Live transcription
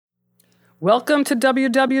Welcome to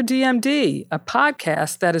WWDMD, a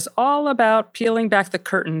podcast that is all about peeling back the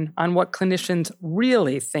curtain on what clinicians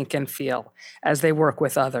really think and feel as they work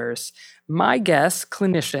with others. My guests,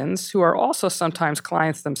 clinicians, who are also sometimes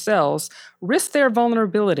clients themselves, risk their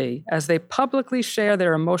vulnerability as they publicly share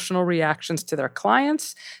their emotional reactions to their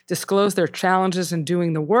clients, disclose their challenges in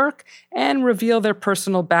doing the work, and reveal their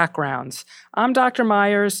personal backgrounds. I'm Dr.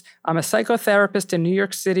 Meyers. I'm a psychotherapist in New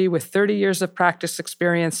York City with 30 years of practice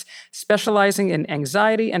experience, specializing in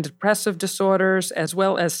anxiety and depressive disorders, as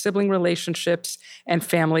well as sibling relationships and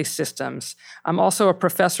family systems. I'm also a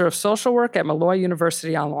professor of social work at Malloy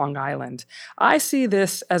University on Long Island. I see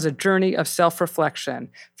this as a journey of self-reflection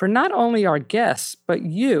for not only our guests, but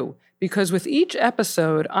you, because with each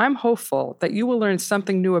episode, I'm hopeful that you will learn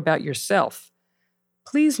something new about yourself.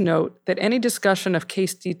 Please note that any discussion of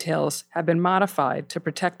case details have been modified to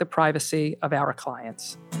protect the privacy of our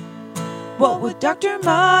clients. What would Dr.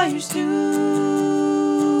 Meyers do?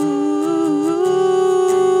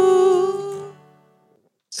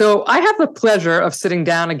 So I have the pleasure of sitting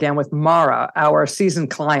down again with Mara, our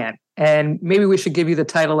seasoned client. And maybe we should give you the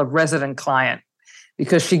title of resident client,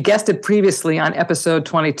 because she guested previously on episode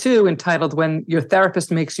 22 entitled When Your Therapist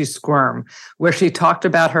Makes You Squirm, where she talked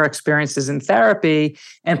about her experiences in therapy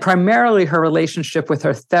and primarily her relationship with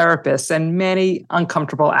her therapist and many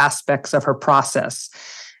uncomfortable aspects of her process.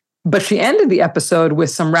 But she ended the episode with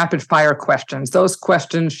some rapid fire questions. Those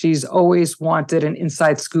questions she's always wanted an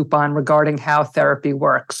inside scoop on regarding how therapy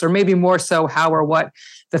works, or maybe more so how or what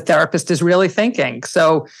the therapist is really thinking.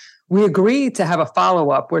 So we agreed to have a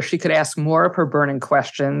follow-up where she could ask more of her burning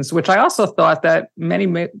questions, which I also thought that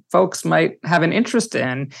many folks might have an interest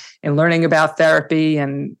in learning about therapy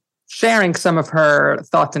and sharing some of her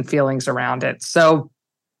thoughts and feelings around it. So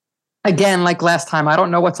again, like last time, I don't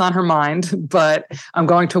know what's on her mind, but I'm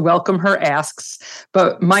going to welcome her asks.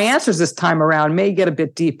 But my answers this time around may get a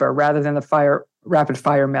bit deeper rather than the rapid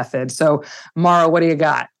fire method. So Mara, what do you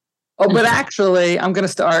got? Oh, but actually, I'm going to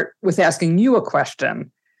start with asking you a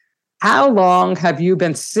question. How long have you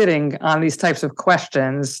been sitting on these types of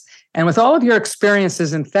questions? And with all of your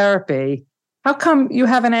experiences in therapy, how come you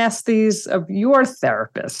haven't asked these of your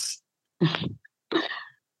therapists?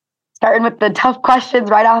 Starting with the tough questions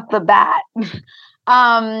right off the bat.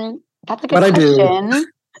 That's a good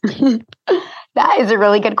question. That is a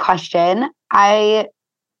really good question. I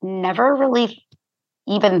never really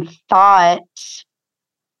even thought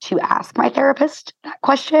to ask my therapist that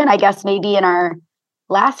question. I guess maybe in our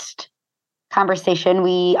last conversation,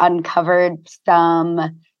 we uncovered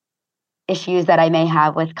some issues that I may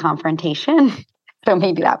have with confrontation. So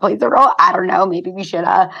maybe that plays a role. I don't know. Maybe we should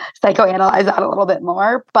psychoanalyze that a little bit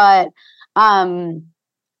more. But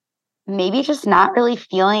maybe just not really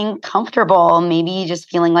feeling comfortable. Maybe just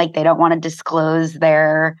feeling like they don't want to disclose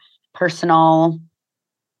their personal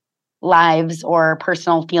lives or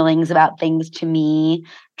personal feelings about things to me,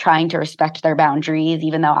 trying to respect their boundaries,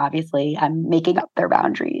 even though obviously I'm making up their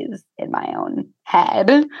boundaries in my own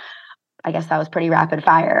head. I guess that was pretty rapid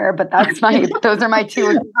fire, but those are my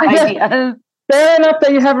two ideas. Fair enough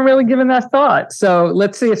that you haven't really given that thought. So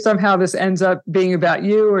let's see if somehow this ends up being about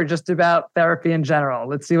you or just about therapy in general.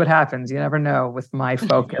 Let's see what happens. You never know with my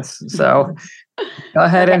focus. So go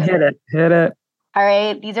ahead and hit it. All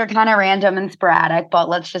right. These are kind of random and sporadic, but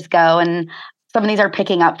let's just go. And some of these are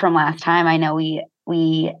picking up from last time. I know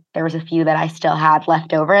there was a few that I still had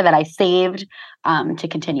left over that I saved to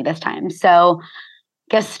continue this time. So I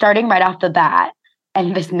guess starting right off the bat,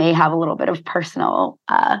 and this may have a little bit of personal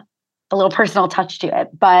touch to it,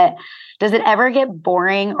 but does it ever get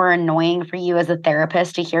boring or annoying for you as a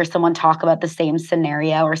therapist to hear someone talk about the same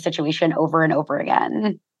scenario or situation over and over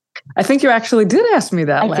again? I think you actually did ask me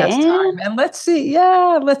that last time. And let's see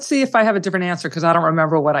if I have a different answer because I don't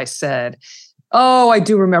remember what I said. Oh, I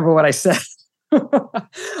do remember what I said.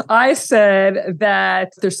 I said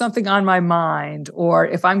that there's something on my mind, or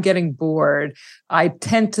if I'm getting bored, I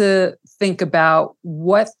tend to think about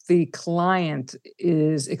what the client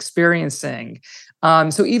is experiencing.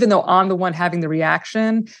 So even though I'm the one having the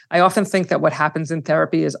reaction, I often think that what happens in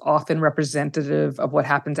therapy is often representative of what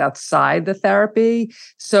happens outside the therapy.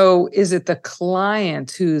 So is it the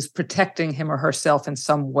client who's protecting him or herself in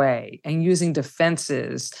some way and using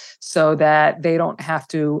defenses so that they don't have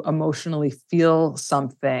to emotionally feel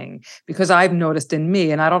something? Because I've noticed in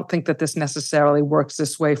me, and I don't think that this necessarily works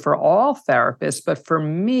this way for all therapists, but for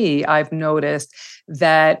me, I've noticed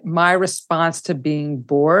that my response to being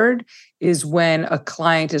bored is when a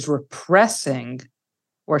client is repressing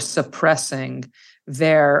or suppressing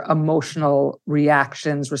their emotional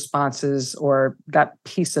reactions, responses, or that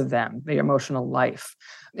piece of them, the emotional life.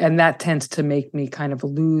 And that tends to make me kind of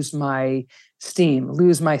lose my steam,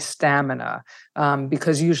 lose my stamina,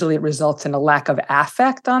 because usually it results in a lack of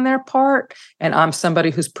affect on their part. And I'm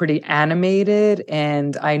somebody who's pretty animated.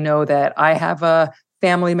 And I know that I have a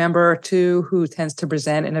family member or two who tends to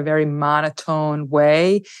present in a very monotone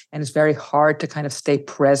way. And it's very hard to kind of stay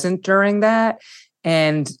present during that.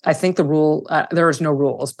 And I think the rule, there is no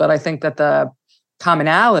rules, but I think that the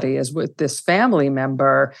commonality is with this family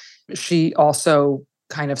member, she also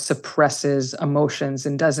kind of suppresses emotions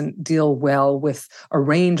and doesn't deal well with a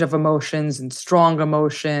range of emotions and strong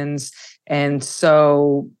emotions. And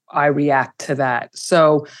so I react to that.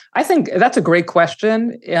 So I think that's a great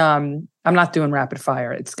question. I'm not doing rapid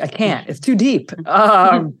fire. I can't. It's too deep.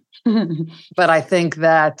 But I think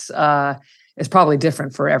that it's probably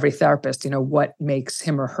different for every therapist. What makes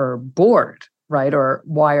him or her bored, right? Or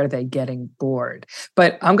why are they getting bored?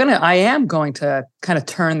 But I am going to kind of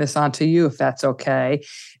turn this onto you, if that's okay.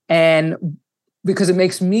 And because it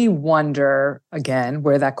makes me wonder, again,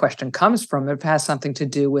 where that question comes from. It has something to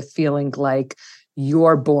do with feeling like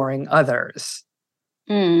you're boring others.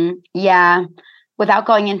 Yeah. Without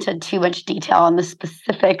going into too much detail on the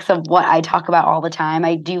specifics of what I talk about all the time,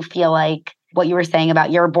 I do feel like what you were saying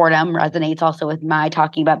about your boredom resonates also with my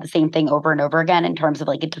talking about the same thing over and over again in terms of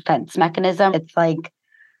like a defense mechanism. It's like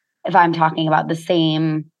if I'm talking about the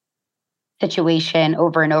same situation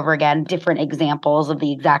over and over again, different examples of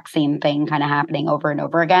the exact same thing kind of happening over and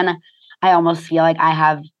over again, I almost feel like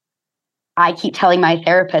I keep telling my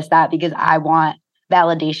therapist that because I want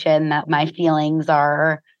validation that my feelings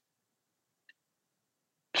are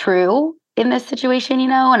true in this situation,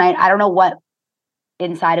 and I don't know what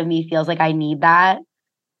inside of me feels like I need that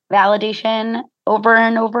validation over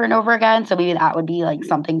and over and over again. So maybe that would be like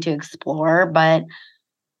something to explore. But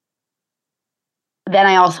then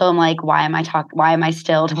I also am like, why am I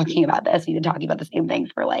still talking about this? We've been talking about the same thing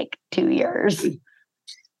for like 2 years.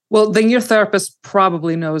 Well, then your therapist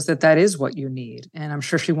probably knows that is what you need. And I'm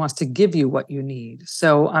sure she wants to give you what you need.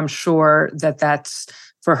 So I'm sure that that's,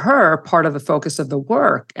 for her, part of the focus of the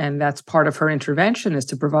work. And that's part of her intervention, is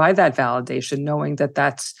to provide that validation, knowing that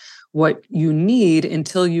that's what you need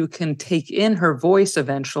until you can take in her voice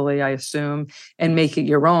eventually, I assume, and make it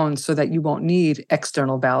your own so that you won't need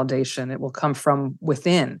external validation. It will come from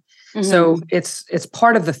within. Mm-hmm. So it's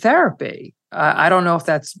part of the therapy. I don't know if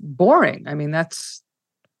that's boring. I mean, that's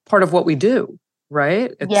part of what we do,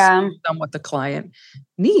 right? It's on what the client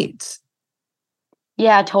needs.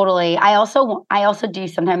 Yeah, totally. I also do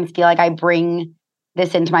sometimes feel like I bring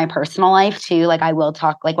this into my personal life too. Like I will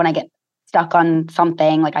talk, like when I get stuck on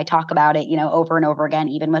something, like I talk about it, over and over again,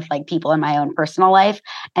 even with like people in my own personal life.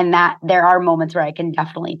 And that there are moments where I can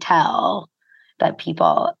definitely tell that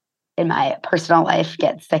people in my personal life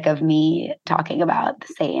get sick of me talking about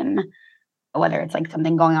the same, whether it's like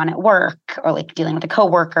something going on at work or like dealing with a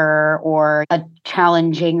coworker or a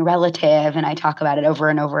challenging relative. And I talk about it over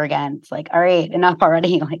and over again. It's like, all right, enough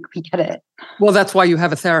already. Like we get it. Well, that's why you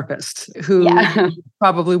have a therapist who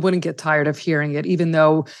probably wouldn't get tired of hearing it, even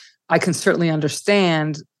though I can certainly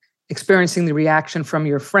understand experiencing the reaction from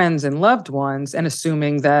your friends and loved ones and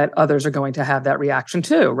assuming that others are going to have that reaction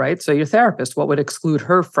too, right? So your therapist, what would exclude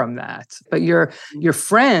her from that? But your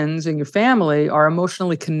friends and your family are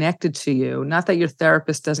emotionally connected to you. Not that your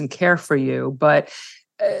therapist doesn't care for you, but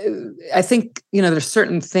I think, there's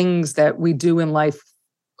certain things that we do in life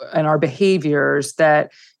and our behaviors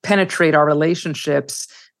that penetrate our relationships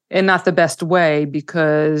in not the best way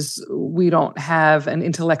because we don't have an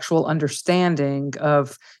intellectual understanding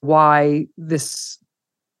of why this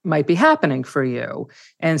might be happening for you.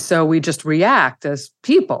 And so we just react as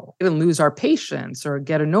people and lose our patience or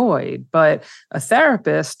get annoyed. But a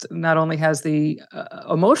therapist not only has the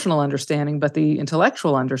emotional understanding, but the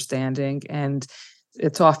intellectual understanding. And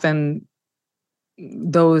it's often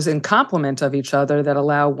those in complement of each other that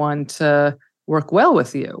allow one to work well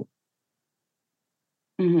with you.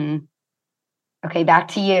 Mm-hmm. Okay, back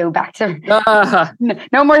to you. Back to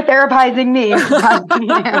no more therapizing me.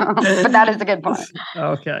 But that is a good point.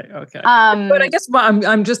 Okay. But I guess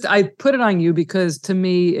I put it on you because to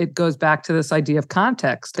me it goes back to this idea of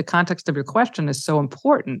context. The context of your question is so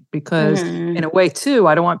important because in a way too,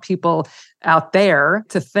 I don't want people out there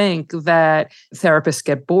to think that therapists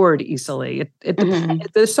get bored easily. It depends.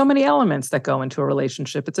 There's so many elements that go into a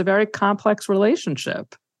relationship. It's a very complex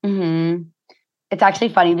relationship. Mm-hmm. It's actually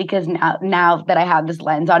funny because now that I have this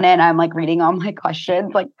lens on it, and I'm like reading all my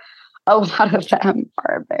questions, like a lot of them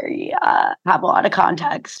are very, have a lot of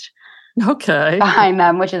context behind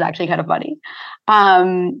them, which is actually kind of funny.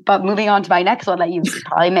 But moving on to my next one that you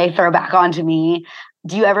probably may throw back onto me.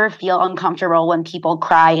 Do you ever feel uncomfortable when people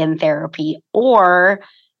cry in therapy? Or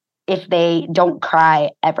if they don't cry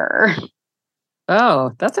ever?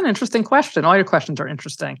 Oh, that's an interesting question. All your questions are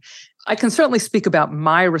interesting. I can certainly speak about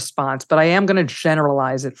my response, but I am going to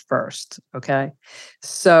generalize it first. Okay.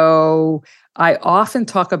 So I often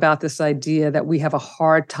talk about this idea that we have a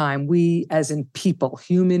hard time, we as in people,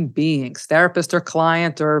 human beings, therapist or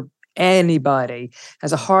client or anybody,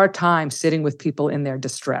 has a hard time sitting with people in their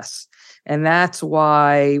distress. And that's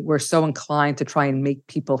why we're so inclined to try and make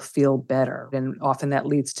people feel better. And often that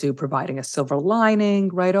leads to providing a silver lining,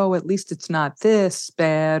 right? Oh, at least it's not this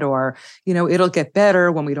bad, or, it'll get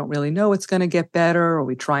better when we don't really know it's going to get better, or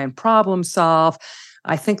we try and problem solve.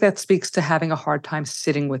 I think that speaks to having a hard time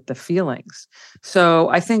sitting with the feelings. So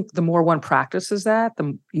I think the more one practices that,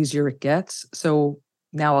 the easier it gets. So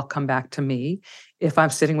now I'll come back to me. If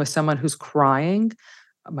I'm sitting with someone who's crying,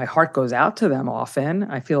 my heart goes out to them often.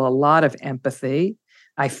 I feel a lot of empathy.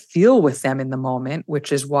 I feel with them in the moment,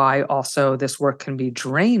 which is why also this work can be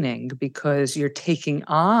draining, because you're taking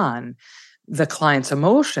on the client's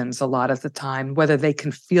emotions a lot of the time, whether they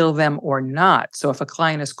can feel them or not. So if a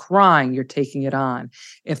client is crying, you're taking it on.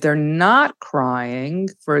 If they're not crying,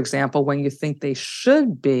 for example, when you think they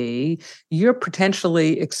should be, you're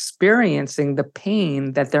potentially experiencing the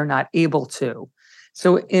pain that they're not able to.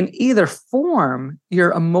 So in either form,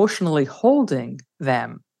 you're emotionally holding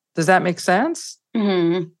them. Does that make sense?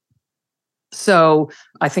 Mm-hmm. So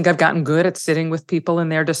I think I've gotten good at sitting with people in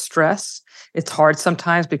their distress. It's hard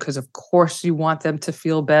sometimes because, of course, you want them to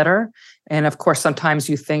feel better. And of course, sometimes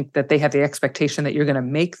you think that they have the expectation that you're going to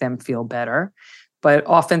make them feel better. But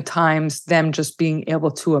oftentimes, them just being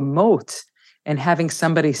able to emote and having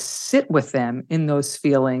somebody sit with them in those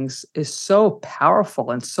feelings is so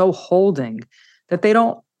powerful and so holding that they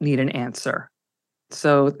don't need an answer.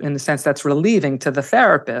 So in a sense, that's relieving to the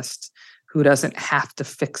therapist, who doesn't have to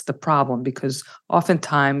fix the problem, because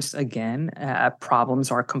oftentimes, again,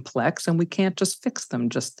 problems are complex and we can't just fix them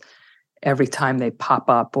just every time they pop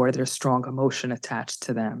up or there's strong emotion attached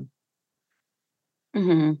to them.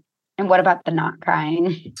 Mm-hmm. And what about the not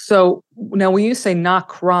crying? So now when you say not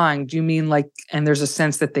crying, do you mean and there's a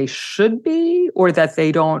sense that they should be, or that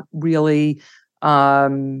they don't really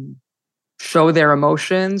show their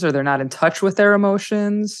emotions, or they're not in touch with their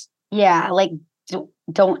emotions? Yeah,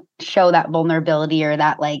 don't show that vulnerability, or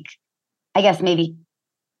that, I guess maybe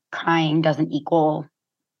crying isn't the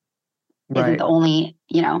only,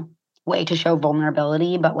 way to show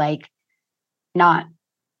vulnerability, but not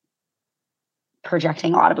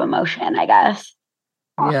projecting a lot of emotion, I guess.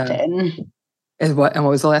 Often. Yeah. And what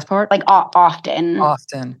was the last part? Often.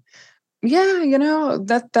 Often. Yeah,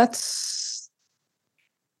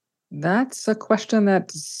 that's a question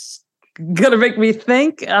that's going to make me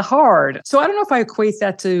think hard. So I don't know if I equate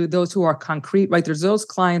that to those who are concrete, right? There's those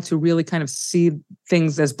clients who really kind of see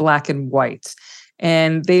things as black and white,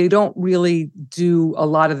 and they don't really do a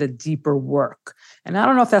lot of the deeper work. And I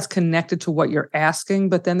don't know if that's connected to what you're asking,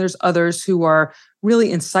 but then there's others who are really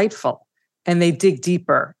insightful and they dig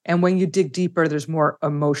deeper. And when you dig deeper, there's more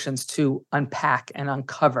emotions to unpack and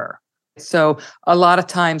uncover. So a lot of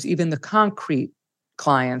times, even the concrete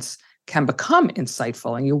clients can become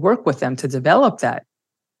insightful, and you work with them to develop that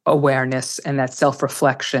awareness and that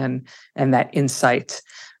self-reflection and that insight.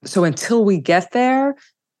 So until we get there,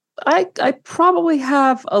 I probably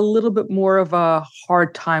have a little bit more of a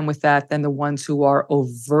hard time with that than the ones who are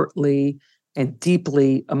overtly and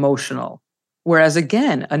deeply emotional. Whereas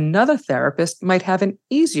again, another therapist might have an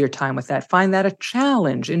easier time with that, find that a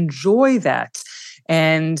challenge, enjoy that,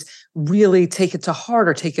 and really take it to heart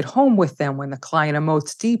or take it home with them when the client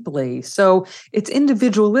emotes deeply. So it's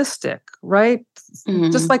individualistic, right?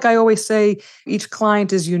 Mm-hmm. Just like I always say, each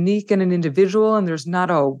client is unique and an individual, and there's not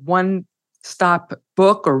a one-stop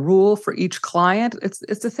book or rule for each client.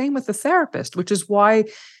 It's the same with the therapist, which is why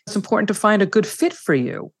it's important to find a good fit for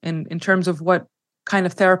you in terms of what kind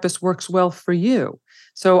of therapist works well for you.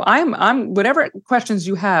 So I'm whatever questions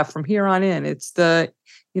you have from here on in, it's the,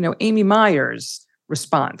 Amy Meyers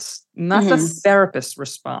response, not the therapist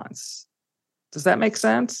response. Does that make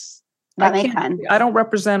sense? That makes sense. I don't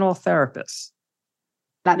represent all therapists.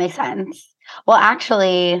 That makes sense. Well,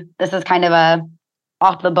 actually, this is kind of a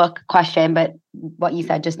off the book question, but what you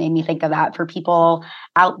said just made me think of that. For people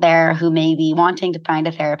out there who may be wanting to find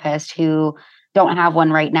a therapist who don't have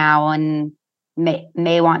one right now and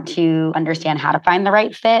may want to understand how to find the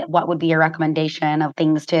right fit, what would be your recommendation of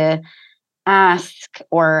things to ask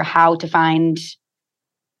or how to find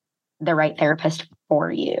the right therapist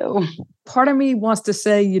for you? Part of me wants to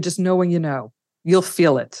say you just know when you know. You'll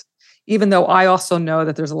feel it. Even though I also know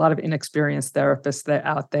that there's a lot of inexperienced therapists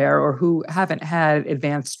out there, or who haven't had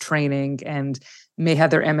advanced training and may have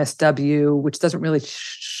their MSW, which doesn't really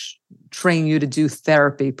train you to do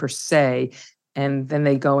therapy per se. And then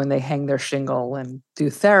they go and they hang their shingle and do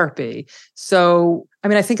therapy. So, I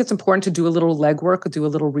mean, I think it's important to do a little legwork, do a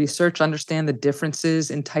little research, understand the differences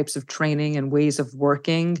in types of training and ways of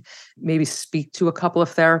working, maybe speak to a couple of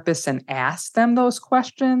therapists and ask them those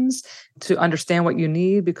questions to understand what you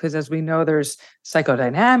need. Because as we know, there's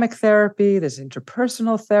psychodynamic therapy, there's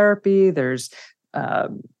interpersonal therapy, there's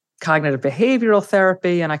cognitive behavioral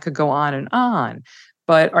therapy, and I could go on and on.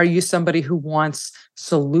 But are you somebody who wants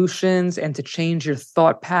solutions and to change your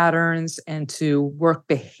thought patterns and to work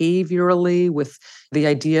behaviorally with the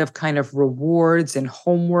idea of kind of rewards and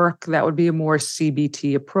homework? That would be a more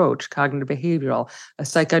CBT approach, cognitive behavioral. A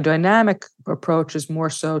psychodynamic approach is more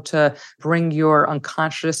so to bring your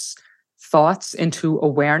unconscious thoughts into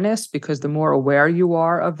awareness, because the more aware you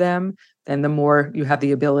are of them, then the more you have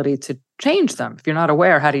the ability to change them. If you're not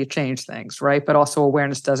aware, how do you change things, right? But also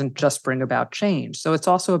awareness doesn't just bring about change. So it's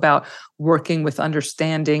also about working with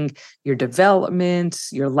understanding your development,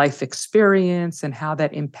 your life experience, and how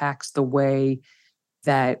that impacts the way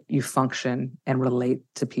that you function and relate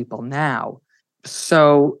to people now.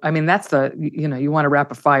 So, I mean, that's you want to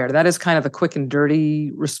rapid fire. That is kind of the quick and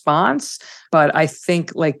dirty response. But I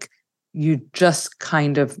think you just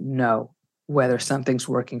kind of know whether something's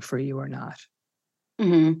working for you or not.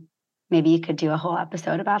 Mm-hmm. Maybe you could do a whole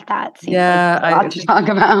episode about that. Seems yeah, like a lot to talk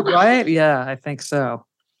about. Right? Yeah, I think so.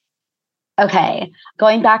 Okay,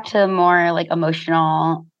 going back to more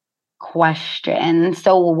emotional questions.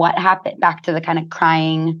 So what happened, back to the kind of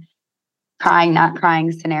crying, not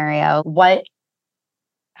crying scenario. What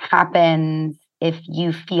happens if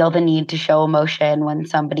you feel the need to show emotion when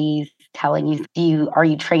somebody's telling you, are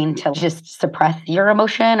you trained to just suppress your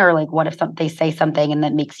emotion? Or what if they say something and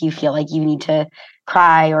that makes you feel like you need to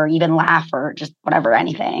cry or even laugh or just whatever,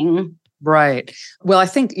 anything? Right. Well, I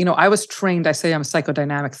think, I was trained, I say I'm a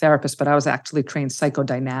psychodynamic therapist, but I was actually trained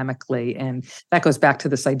psychodynamically. And that goes back to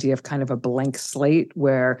this idea of kind of a blank slate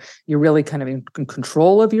where you're really kind of in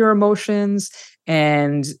control of your emotions,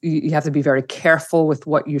 and you have to be very careful with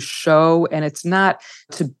what you show. And it's not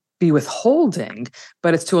to be withholding,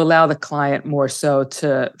 but it's to allow the client more so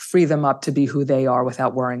to free them up to be who they are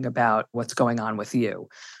without worrying about what's going on with you.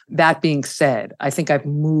 That being said, I think I've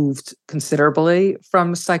moved considerably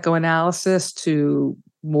from psychoanalysis to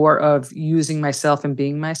more of using myself and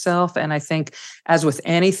being myself. And I think, as with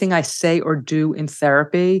anything I say or do in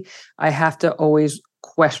therapy, I have to always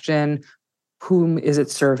question, whom is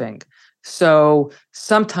it serving? So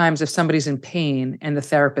sometimes if somebody's in pain and the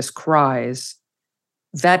therapist cries,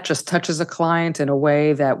 that just touches a client in a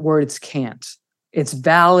way that words can't. It's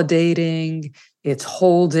validating, it's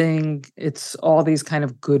holding, it's all these kind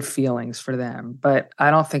of good feelings for them. But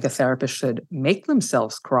I don't think a therapist should make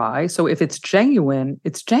themselves cry. So if it's genuine,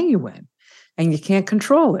 it's genuine. And you can't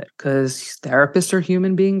control it, because therapists are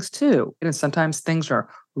human beings too. And sometimes things are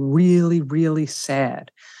really, really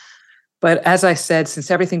sad. But as I said,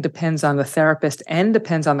 since everything depends on the therapist and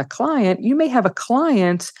depends on the client, you may have a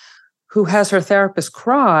client who has her therapist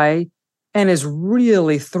cry and is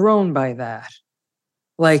really thrown by that.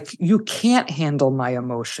 You can't handle my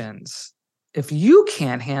emotions. If you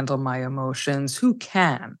can't handle my emotions, who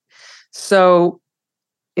can? So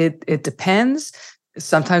it depends.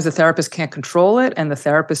 Sometimes the therapist can't control it, and the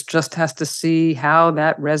therapist just has to see how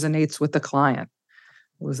that resonates with the client.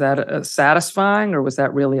 Was that satisfying, or was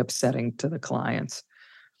that really upsetting to the clients?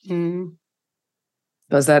 Mm.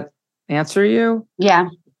 Does that answer you? Yeah,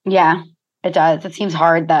 it does. It seems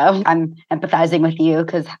hard, though. I'm empathizing with you,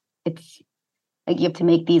 because it's you have to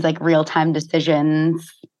make these real-time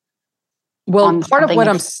decisions. Well, part of what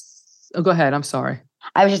go ahead. I'm sorry.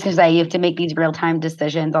 I was just going to say, you have to make these real-time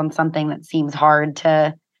decisions on something that seems hard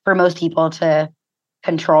for most people to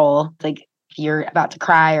control. If you're about to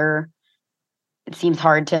cry, or it seems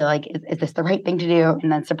hard to is this the right thing to do?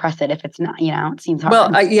 And then suppress it if it's not, it seems hard. Well,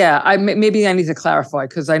 maybe I need to clarify,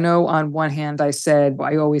 because I know on one hand I said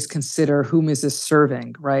I always consider whom is this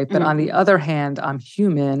serving, right? But on the other hand, I'm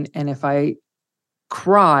human, and if I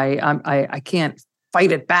cry, I can't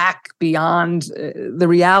fight it back beyond the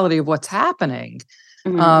reality of what's happening.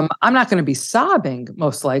 I'm not going to be sobbing,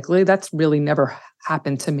 most likely. That's really never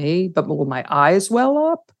happened to me. But will my eyes well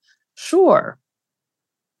up? Sure.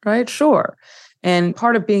 Right? Sure. And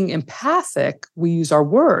part of being empathic, we use our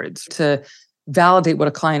words to validate what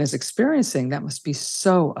a client is experiencing. That must be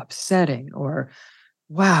so upsetting, or,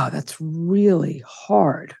 wow, that's really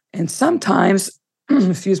hard. And sometimes,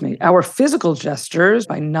 excuse me, our physical gestures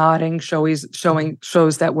by nodding shows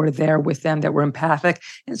that we're there with them, that we're empathic.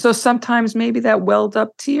 And so sometimes maybe that welled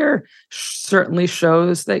up tear certainly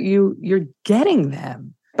shows that you're getting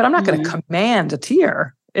them. But I'm not going to command a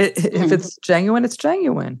tear. If it's genuine, it's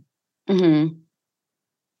genuine. Mm-hmm.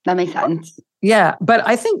 That makes sense. Yeah, but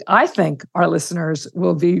I think our listeners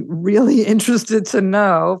will be really interested to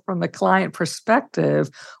know from the client perspective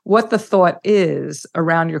what the thought is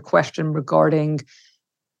around your question regarding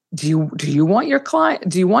do you want your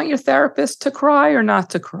therapist to cry or not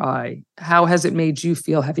to cry? How has it made you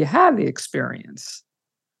feel? Have you had the experience?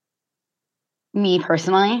 Me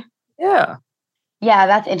personally? Yeah. Yeah,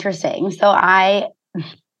 that's interesting. So I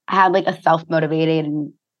had like a self-motivated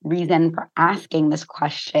reason for asking this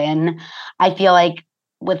question. I feel like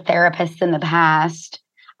with therapists in the past,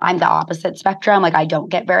 I'm the opposite spectrum. Like I don't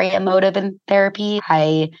get very emotive in therapy.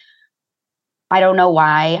 I don't know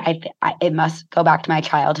why. It must go back to my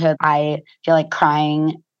childhood. I feel like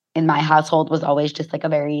crying in my household was always just like a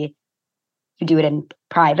very, you do it in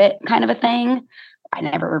private kind of a thing. I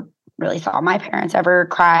never really saw my parents ever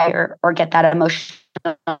cry or get that emotional.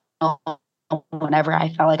 Whenever I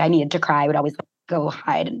felt like I needed to cry, I would always go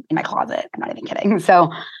hide in my closet. I'm not even kidding.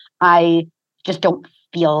 So I just don't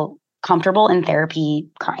feel comfortable in therapy.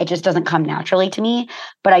 It just doesn't come naturally to me.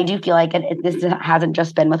 But I do feel like this hasn't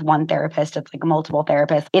just been with one therapist. It's like multiple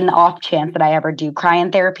therapists. In the off chance that I ever do cry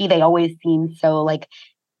in therapy, they always seem so like,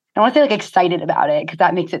 I don't want to say like excited about it because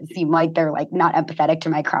that makes it seem like they're like not empathetic to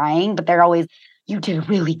my crying, but they're always, you did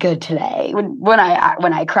really good today when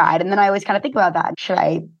I cried. And then I always kind of think about that. Should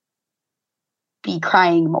I be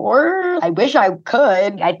crying more? I wish I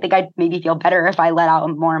could. I think I'd maybe feel better if I let out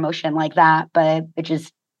more emotion like that, but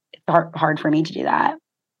it's hard for me to do that.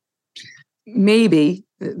 Maybe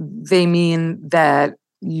they mean that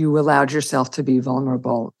you allowed yourself to be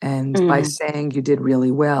vulnerable. And by saying you did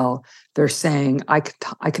really well, they're saying, I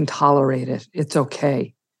can tolerate it. It's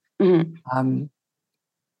okay. Mm-hmm.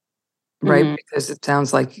 Right? Mm-hmm. Because it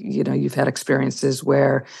sounds like, you've had experiences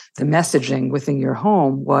where the messaging within your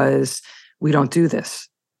home was, we don't do this.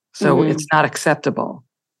 So it's not acceptable.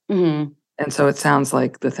 Mm-hmm. And so it sounds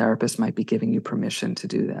like the therapist might be giving you permission to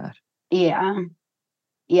do that. Yeah.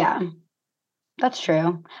 Yeah. That's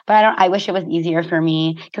true. But I wish it was easier for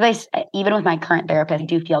me because even with my current therapist, I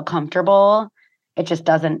do feel comfortable. It just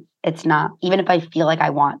doesn't, it's not, even if I feel like I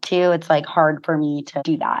want to, it's like hard for me to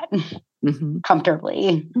do that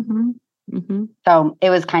comfortably. So it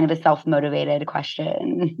was kind of a self-motivated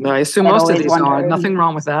question. I assume most of these are. Nothing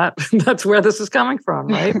wrong with that. That's where this is coming from,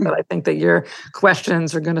 right? But I think that your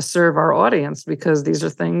questions are going to serve our audience because these are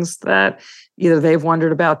things that either they've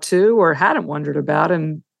wondered about too or hadn't wondered about.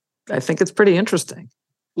 And I think it's pretty interesting.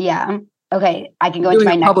 Yeah. Okay. I can go into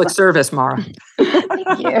my next public service, Mara.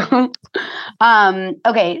 Thank you.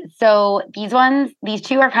 Okay. So these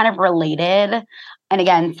two are kind of related and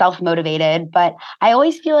again, self-motivated, but I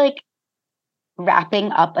always feel like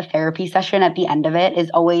wrapping up a therapy session at the end of it is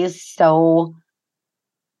always so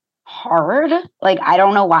hard. Like, I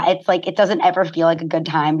don't know why. It's like, it doesn't ever feel like a good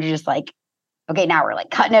time to just like, okay, now we're like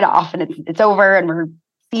cutting it off and it's over and we're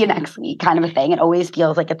see you next week kind of a thing. It always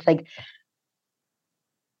feels like it's like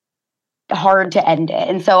hard to end it.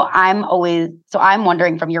 And so I'm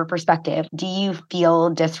wondering from your perspective, do you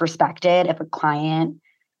feel disrespected if a client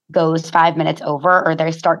goes 5 minutes over or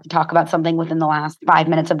they start to talk about something within the last 5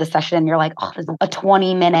 minutes of the session and you're like, oh, this is a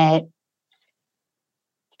 20-minute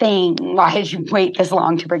thing. Why did you wait this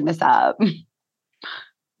long to bring this up?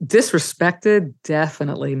 Disrespected?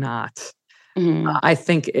 Definitely not. I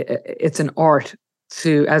think it's an art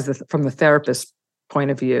from the therapist's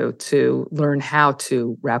point of view to learn how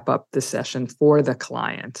to wrap up the session for the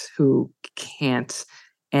client who can't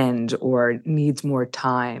end or needs more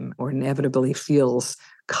time or inevitably feels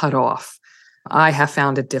cut off. I have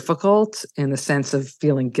found it difficult in the sense of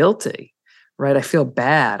feeling guilty, right? I feel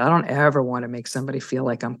bad. I don't ever want to make somebody feel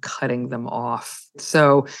like I'm cutting them off.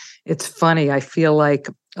 So it's funny. I feel like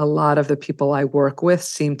a lot of the people I work with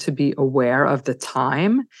seem to be aware of the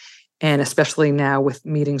time. And especially now with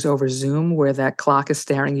meetings over Zoom, where that clock is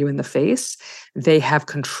staring you in the face, they have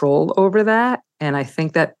control over that. And I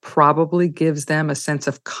think that probably gives them a sense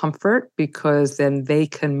of comfort because then they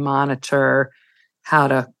can monitor how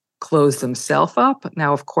to close themselves up.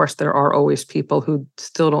 Now, of course, there are always people who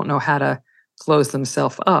still don't know how to close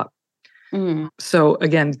themselves up. So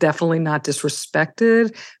again, definitely not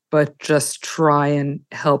disrespected, but just try and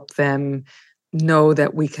help them know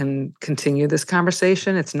that we can continue this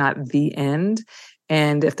conversation. It's not the end.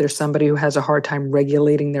 And if there's somebody who has a hard time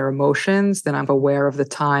regulating their emotions, then I'm aware of the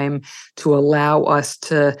time to allow us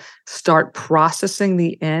to start processing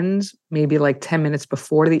the end, maybe like 10 minutes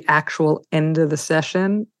before the actual end of the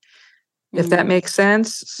session, if that makes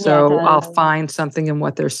sense. So I'll find something in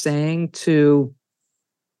what they're saying to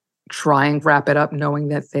try and wrap it up, knowing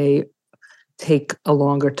that they take a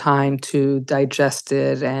longer time to digest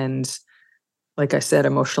it and, like I said,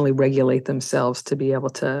 emotionally regulate themselves to be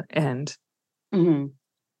able to end. Mm-hmm.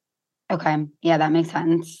 Okay. Yeah, that makes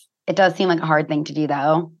sense. It does seem like a hard thing to do,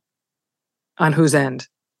 though. On whose end?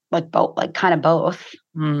 Like both, like kind of both.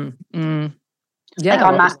 Yeah.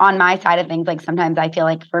 Like on my side of things, like sometimes I feel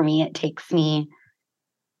like for me, it takes me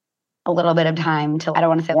a little bit of time to, I don't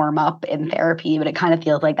want to say warm up in therapy, but it kind of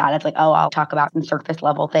feels like that. It's like, oh, I'll talk about some surface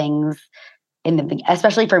level things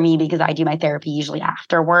especially for me, because I do my therapy usually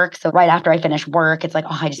after work. So right after I finish work, it's like,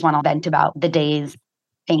 oh, I just want to vent about the day's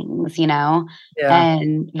things, Yeah.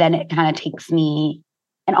 And then it kind of takes me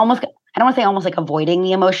and almost, I don't want to say almost like avoiding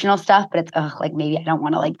the emotional stuff, but it's like, maybe I don't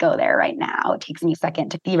want to like go there right now. It takes me a second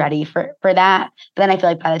to be ready for that. But then I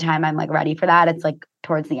feel like by the time I'm like ready for that, it's like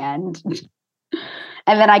towards the end.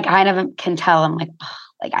 And then I kind of can tell, I'm like, oh,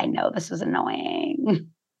 like, I know this was annoying.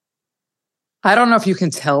 I don't know if you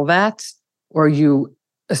can tell that or you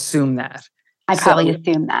assume that. I probably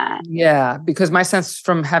assume that. Yeah, because my sense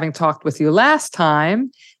from having talked with you last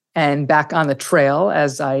time and back on the trail,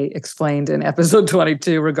 as I explained in episode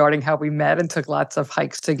 22 regarding how we met and took lots of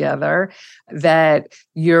hikes together, that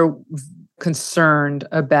you're concerned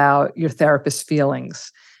about your therapist's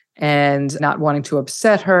feelings and not wanting to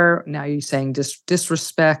upset her. Now you're saying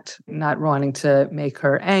disrespect, not wanting to make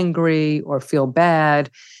her angry or feel bad.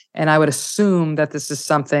 And I would assume that this is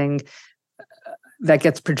something that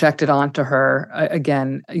gets projected onto her,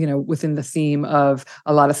 again, within the theme of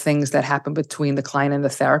a lot of things that happen between the client and the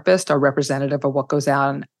therapist are representative of what goes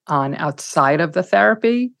on outside of the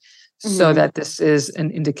therapy. So that this is an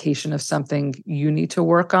indication of something you need to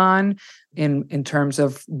work on in terms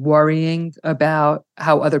of worrying about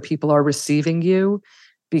how other people are receiving you.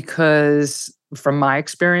 Because from my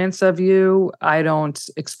experience of you, I don't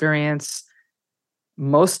experience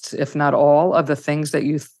most, if not all, of the things that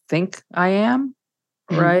you think I am.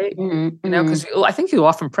 Right. Because I think you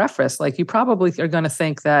often preface, like, you probably are going to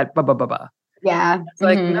think that, blah, blah, blah, blah. Yeah. It's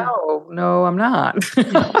like, no, I'm not.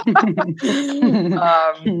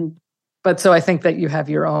 But so I think that you have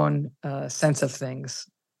your own sense of things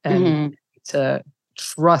and to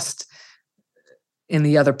trust in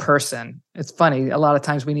the other person. It's funny. A lot of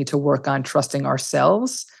times we need to work on trusting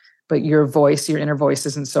ourselves, but your inner voice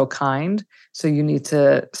isn't so kind. So you need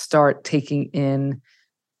to start taking in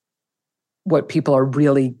what people are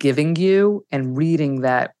really giving you and reading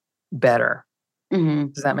that better.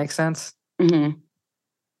 Does that make sense?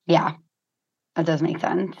 Yeah, that does make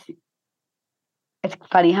sense. It's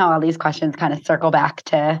funny how all these questions kind of circle back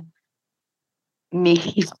to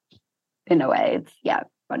me in a way. It's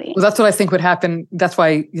funny. Well, that's what I think would happen. That's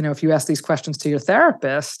why, if you ask these questions to your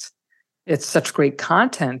therapist, it's such great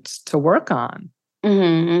content to work on.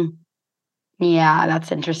 Yeah,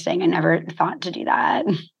 that's interesting. I never thought to do that.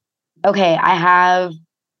 Okay, I have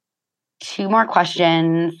 2 more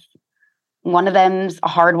questions. One of them's a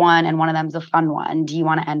hard one and one of them's a fun one. Do you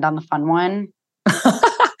want to end on the fun one?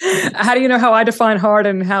 How do you know how I define hard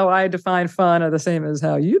and how I define fun are the same as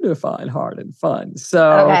how you define hard and fun?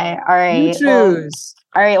 So okay, all right. You choose.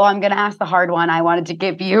 All right, well, I'm going to ask the hard one. I wanted to do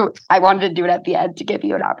it at the end to give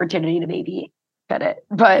you an opportunity to maybe cut it,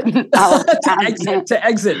 but to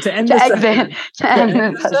end the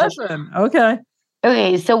session.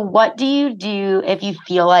 Okay, so what do you do if you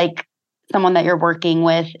feel like someone that you're working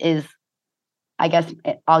with is, I guess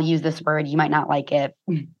I'll use this word, you might not like it,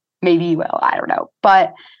 maybe you will, I don't know.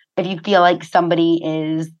 But if you feel like somebody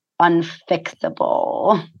is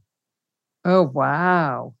unfixable. Oh,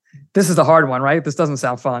 wow. This is the hard one, right? This doesn't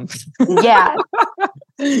sound fun. Yeah.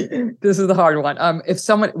 This is the hard one.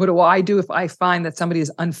 What do I do if I find that somebody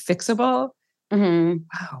is unfixable?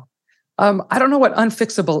 Wow. I don't know what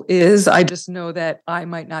unfixable is. I just know that I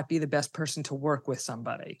might not be the best person to work with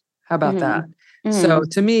somebody. How about that? So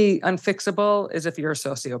to me, unfixable is if you're a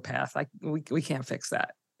sociopath. We can't fix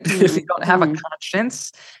that. If you don't have a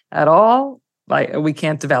conscience at all, we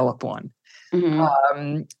can't develop one.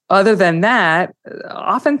 Other than that,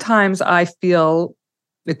 oftentimes I feel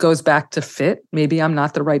it goes back to fit. Maybe I'm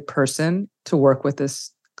not the right person to work with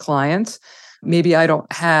this client. Maybe I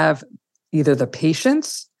don't have either the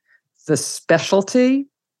patience, the specialty,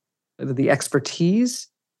 the expertise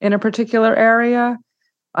in a particular area.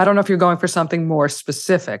 I don't know if you're going for something more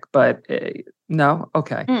specific, but no.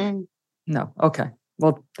 Okay. No. Okay.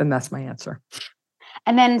 Well, then that's my answer.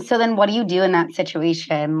 And then what do you do in that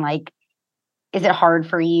situation? Like, is it hard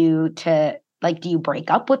for you to, like, do you break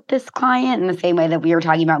up with this client in the same way that we were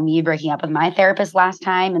talking about me breaking up with my therapist last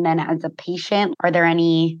time? And then as a patient, are there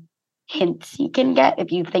any hints you can get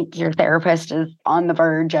if you think your therapist is on the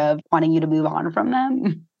verge of wanting you to move on from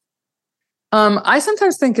them? I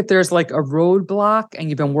sometimes think if there's like a roadblock and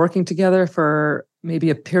you've been working together for maybe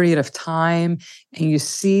a period of time and you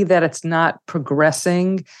see that it's not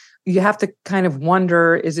progressing, you have to kind of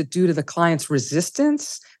wonder, is it due to the client's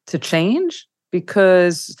resistance to change?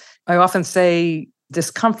 Because I often say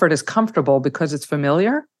discomfort is comfortable because it's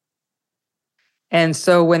familiar. And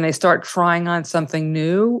so when they start trying on something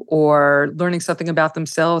new or learning something about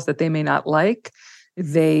themselves that they may not like,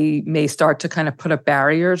 they may start to kind of put up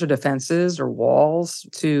barriers or defenses or walls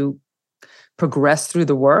to progress through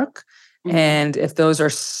the work. Mm-hmm. And if those are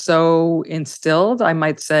so instilled, I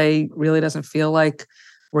might say really doesn't feel like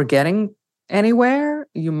we're getting anywhere.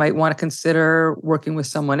 You might want to consider working with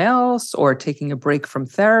someone else or taking a break from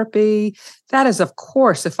therapy. That is, of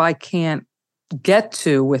course, if I can't get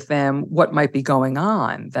to with them what might be going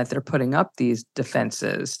on, that they're putting up these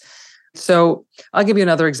defenses. So I'll give you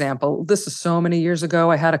another example. This is so many years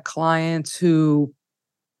ago. I had a client who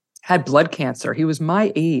had blood cancer. He was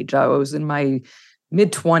my age. I was in my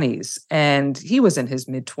mid-20s and he was in his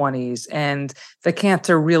mid-20s, and the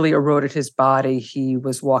cancer really eroded his body. He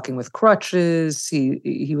was walking with crutches.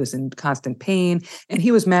 He was in constant pain, and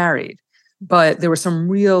he was married. But there were some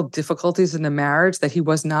real difficulties in the marriage that he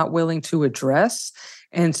was not willing to address.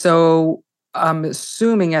 And so I'm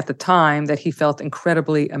assuming at the time that he felt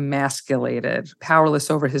incredibly emasculated, powerless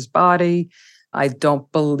over his body. I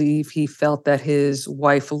don't believe he felt that his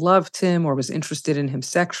wife loved him or was interested in him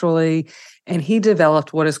sexually. And he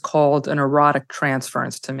developed what is called an erotic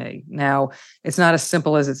transference to me. Now, it's not as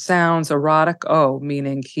simple as it sounds. Erotic,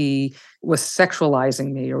 meaning he was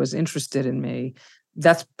sexualizing me or was interested in me.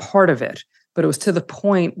 That's part of it. But it was to the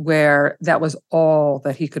point where that was all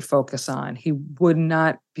that he could focus on. He would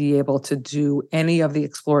not be able to do any of the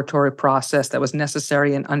exploratory process that was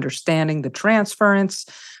necessary in understanding the transference,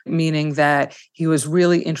 meaning that he was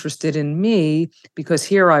really interested in me because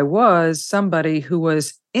here I was, somebody who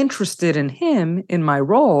was interested in him in my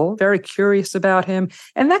role, very curious about him.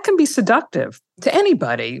 And that can be seductive to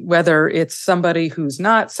anybody, whether it's somebody who's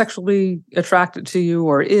not sexually attracted to you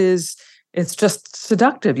or is. It's just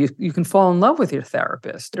seductive. You can fall in love with your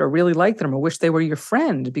therapist or really like them or wish they were your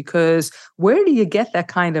friend, because where do you get that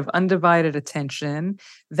kind of undivided attention,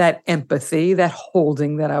 that empathy, that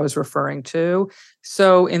holding that I was referring to?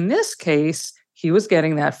 So in this case, he was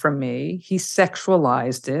getting that from me. He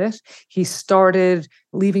sexualized it. He started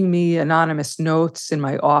leaving me anonymous notes in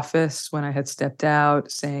my office when I had stepped out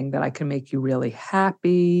saying that I can make you really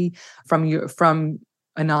happy from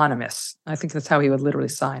anonymous. I think that's how he would literally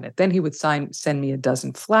sign it. Then he would send me a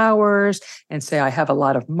dozen flowers and say, I have a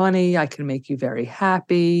lot of money. I can make you very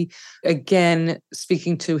happy. Again,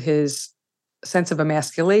 speaking to his sense of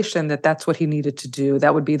emasculation, that's what he needed to do.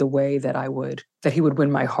 That would be the way that he would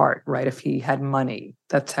win my heart, right? If he had money,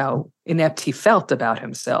 that's how inept he felt about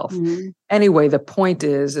himself. Mm-hmm. Anyway, the point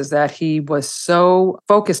is that he was so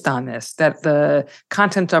focused on this that the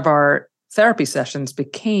content of our therapy sessions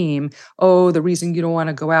became, the reason you don't want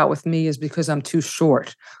to go out with me is because I'm too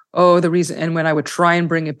short. The reason, and when I would try and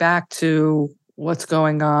bring it back to what's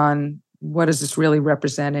going on, what is this really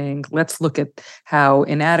representing? Let's look at how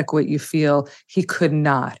inadequate you feel. He could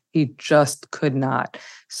not. He just could not.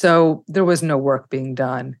 So there was no work being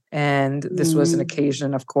done. And this was an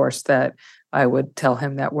occasion, of course, that I would tell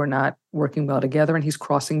him that we're not working well together and he's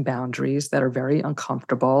crossing boundaries that are very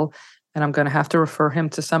uncomfortable. And I'm going to have to refer him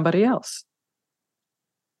to somebody else.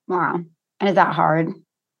 Wow. And is that hard?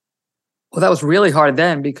 Well, that was really hard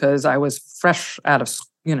then because I was fresh out of,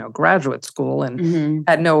 graduate school and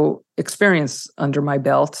had no experience under my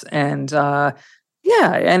belt. And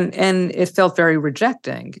and it felt very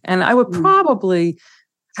rejecting. And I would probably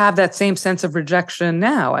have that same sense of rejection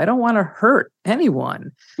now. I don't want to hurt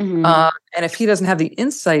anyone. And if he doesn't have the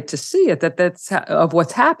insight to see it, that's of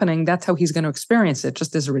what's happening, that's how he's going to experience it,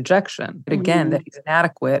 just as a rejection. But again, that he's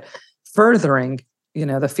inadequate, furthering,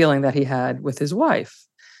 the feeling that he had with his wife.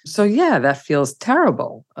 So yeah, that feels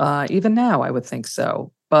terrible. Even now, I would think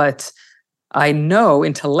so. But I know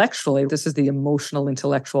intellectually, this is the emotional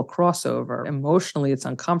intellectual crossover. Emotionally, it's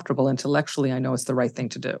uncomfortable. Intellectually, I know it's the right thing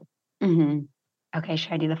to do. Mm-hmm. Okay,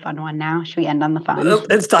 should I do the fun one now? Should we end on the fun?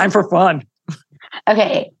 It's time for fun.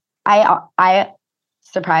 Okay, I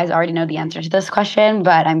surprise already know the answer to this question,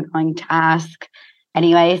 but I'm going to ask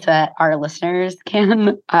anyway so that our listeners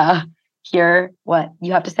can hear what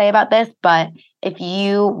you have to say about this. But if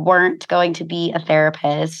you weren't going to be a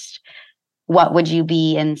therapist, what would you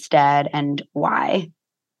be instead and why?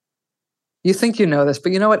 You think you know this,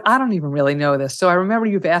 but you know what? I don't even really know this. So I remember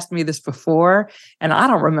you've asked me this before, and I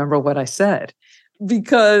don't remember what I said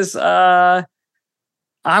because I'm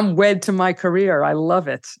wed to my career. I love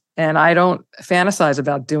it. And I don't fantasize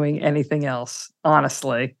about doing anything else,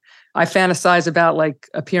 honestly. I fantasize about like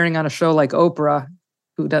appearing on a show like Oprah,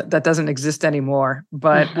 that doesn't exist anymore.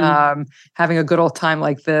 But having a good old time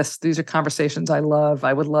like this, these are conversations I love.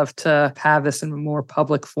 I would love to have this in a more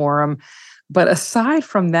public forum. But aside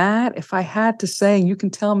from that, if I had to say, and you can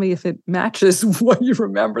tell me if it matches what you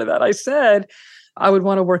remember that I said, I would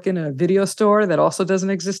want to work in a video store that also doesn't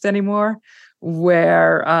exist anymore,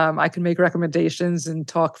 where I can make recommendations and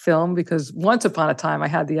talk film, because once upon a time I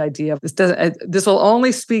had the idea of this will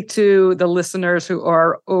only speak to the listeners who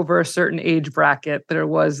are over a certain age bracket. There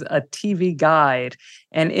was a TV guide,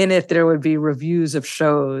 and in it there would be reviews of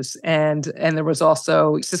shows, and there was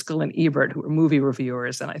also Siskel and Ebert, who were movie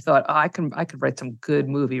reviewers. And I thought, I could write some good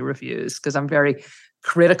movie reviews, because I'm very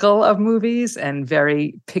critical of movies and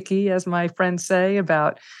very picky, as my friends say,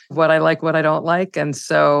 about what I like, what I don't like. And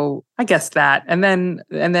so I guess that, and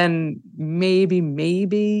then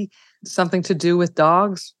maybe something to do with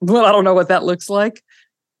dogs. Well, I don't know what that looks like.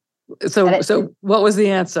 So what was the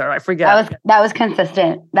answer? I forget. That was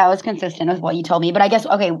consistent. That was consistent with what you told me. But I guess,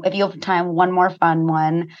 okay, if you have time, one more fun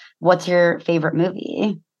one. What's your favorite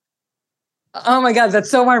movie? Oh my God,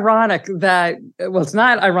 that's so ironic that, well, it's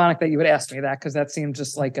not ironic that you would ask me that, because that seemed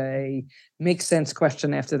just like a make sense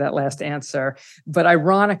question after that last answer. But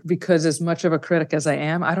ironic because as much of a critic as I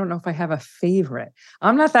am, I don't know if I have a favorite.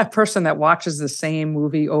 I'm not that person that watches the same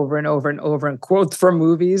movie over and over and over and quotes from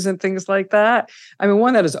movies and things like that. I mean,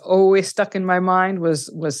 one that is always stuck in my mind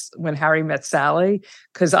was When Harry Met Sally,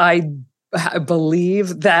 because I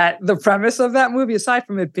believe that the premise of that movie, aside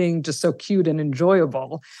from it being just so cute and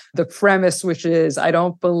enjoyable, the premise, which is, I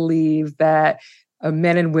don't believe that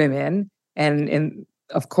men and women, and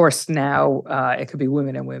of course now it could be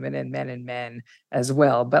women and women and men as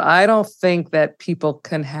well, but I don't think that people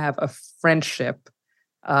can have a friendship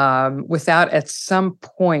without at some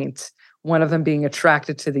point one of them being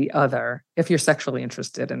attracted to the other, if you're sexually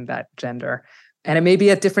interested in that gender. And it may be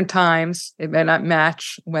at different times. It may not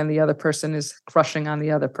match when the other person is crushing on the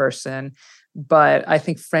other person. But I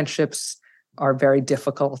think friendships are very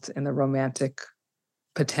difficult in the romantic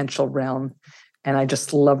potential realm. And I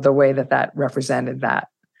just love the way that represented that.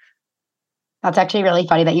 That's actually really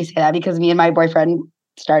funny that you say that, because me and my boyfriend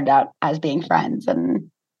started out as being friends. And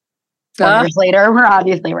 4 years later, we're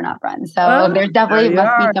not friends. So there's definitely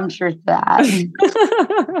must be some truth to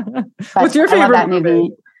that. What's your favorite that movie?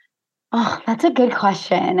 Oh, that's a good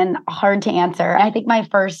question and hard to answer. I think I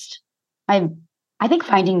think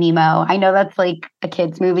Finding Nemo. I know that's like a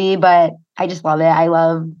kid's movie, but I just love it. I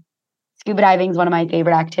love scuba diving is one of my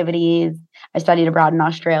favorite activities. I studied abroad in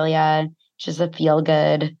Australia. It's just a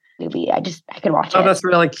feel-good movie. I could watch it. Oh, that's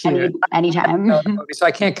really cute. Anytime. So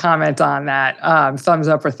I can't comment on that. Thumbs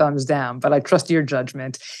up or thumbs down, but I trust your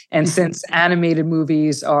judgment. And since animated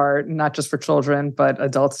movies are not just for children, but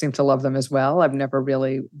adults seem to love them as well, I've never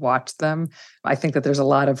really watched them. I think that there's a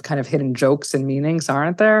lot of kind of hidden jokes and meanings,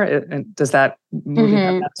 aren't there? And does that movie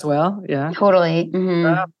have that as well? Yeah. Totally.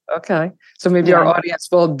 Mm-hmm. Okay. So maybe our audience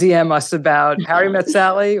will DM us about Harry Met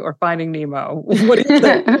Sally or Finding Nemo. What do you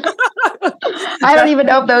think? I don't even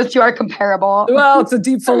know if those two are comparable. Well, it's a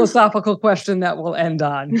deep philosophical question that we'll end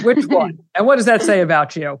on. Which one? And what does that say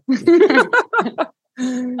about you?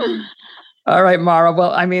 All right, Mara.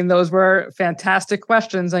 Well, I mean, those were fantastic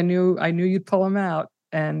questions. I knew you'd pull them out.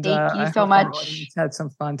 And thank you so much. Had some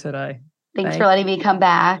fun today. Thanks for letting me come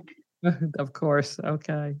back. Of course.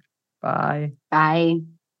 Okay. Bye. Bye.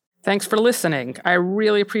 Thanks for listening. I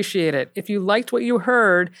really appreciate it. If you liked what you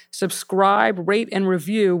heard, subscribe, rate, and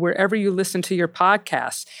review wherever you listen to your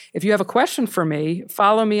podcasts. If you have a question for me,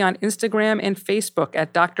 follow me on Instagram and Facebook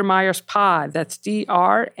at Dr. Meyers Pod. That's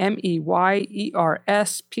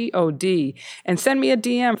DrMeyerspod. And send me a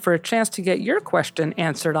DM for a chance to get your question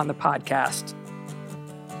answered on the podcast.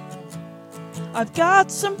 I've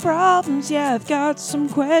got some problems, yeah, I've got some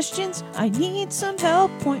questions. I need some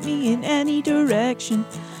help, point me in any direction.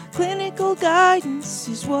 Clinical guidance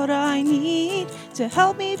is what I need to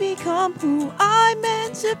help me become who I'm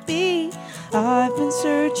meant to be. I've been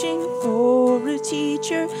searching for a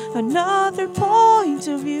teacher, another point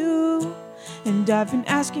of view. And I've been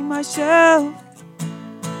asking myself,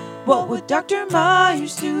 what would Dr.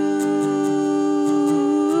 Meyers do?